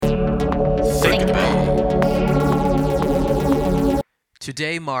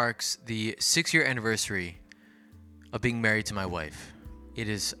Today marks the 6-year anniversary of being married to my wife. It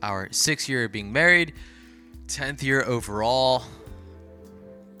is our 6th year of being married, 10th year overall.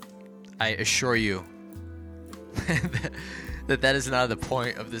 I assure you that is not the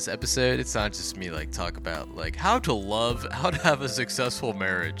point of this episode. It's not just me talk about how to have a successful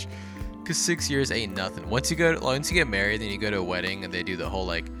marriage. Because 6 years ain't nothing. Once you get married, then you go to a wedding and they do the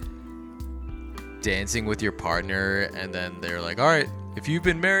whole dancing with your partner, and then they're like, all right, if you've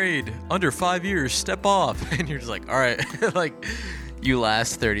been married under 5 years, step off. And you're just like, all right. You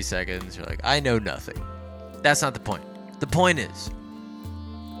last 30 seconds. You're like, I know nothing. That's not the point. The point is,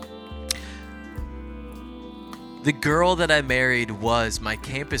 the girl that I married was my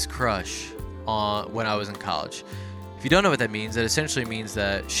campus crush when I was in college. If you don't know what that means, that essentially means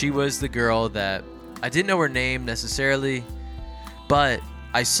that she was the girl that I didn't know her name necessarily, but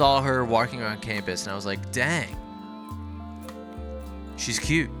I saw her walking around campus and I was like, dang, she's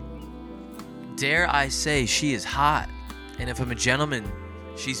cute. Dare I say she is hot. And if I'm a gentleman,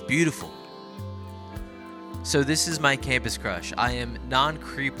 she's beautiful. So this is my campus crush. I am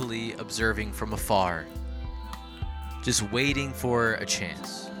non-creepily observing from afar, just waiting for a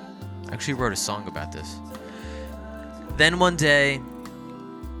chance. I actually wrote a song about this. Then one day,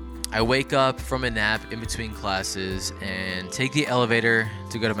 I wake up from a nap in between classes and take the elevator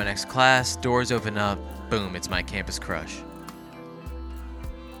to go to my next class. Doors open up. Boom, it's my campus crush.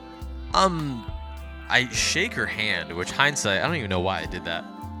 I shake her hand, which hindsight, I don't even know why I did that.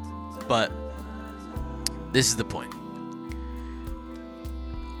 But this is the point.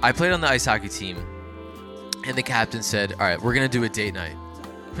 I played on the ice hockey team, and the captain said, all right, we're going to do a date night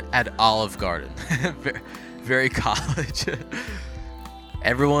at Olive Garden. Very college.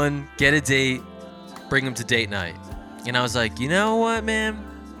 Everyone get a date, bring them to date night. And I was like, you know what, man?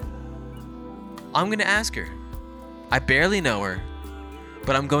 I'm going to ask her. I barely know her,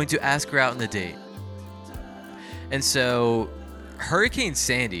 but I'm going to ask her out on the date. And so Hurricane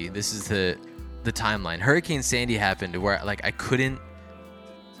Sandy, this is the timeline. Hurricane Sandy happened where I couldn't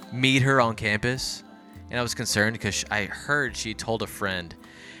meet her on campus. And I was concerned because I heard she told a friend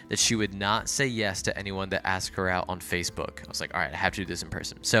that she would not say yes to anyone that asked her out on Facebook. I was like, all right, I have to do this in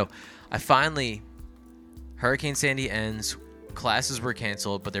person. So Hurricane Sandy ends, classes were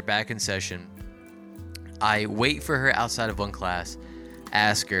canceled, but they're back in session. I wait for her outside of one class,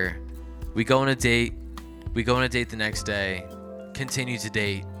 ask her, we go on a date the next day, continue to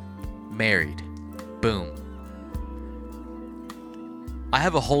date, married, boom. I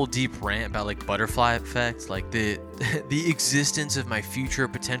have a whole deep rant about butterfly effects, the existence of my future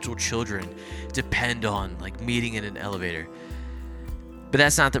potential children depend on meeting in an elevator. But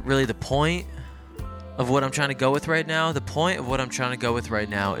that's not really the point of what I'm trying to go with right now. The point of what I'm trying to go with right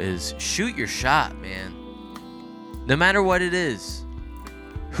now is shoot your shot, man. No matter what it is.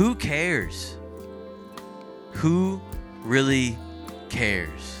 Who cares? Who really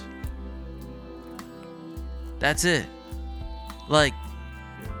cares? That's it.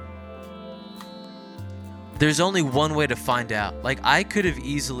 There's only one way to find out. She could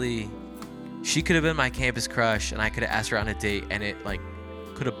have been my campus crush, and I could have asked her on a date, and it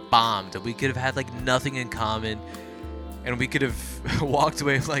could have bombed. We could have had nothing in common, and we could have walked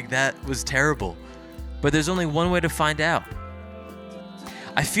away that was terrible. But there's only one way to find out.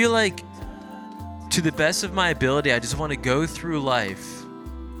 I feel to the best of my ability, I just want to go through life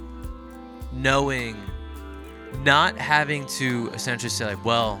knowing, not having to essentially say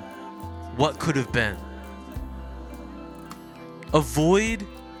well, what could have been? Avoid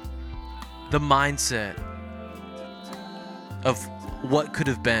the mindset of what could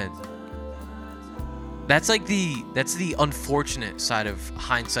have been. That's the unfortunate side of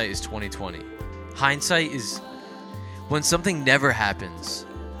hindsight is 2020. Hindsight is when something never happens,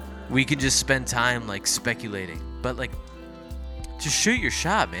 we can just spend time speculating. But just shoot your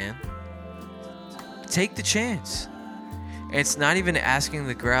shot, man. Take the chance. And it's not even asking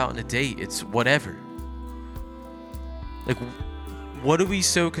the girl out on a date, it's whatever. What are we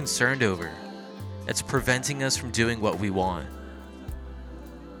so concerned over that's preventing us from doing what we want?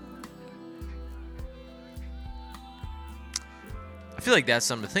 I feel that's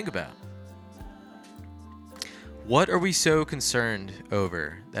something to think about. What are we so concerned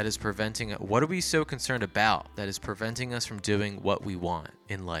over that is preventing? What are we so concerned about that is preventing us from doing what we want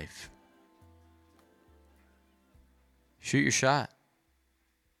in life? Shoot your shot.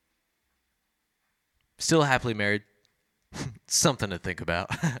 Still happily married. Something to think about.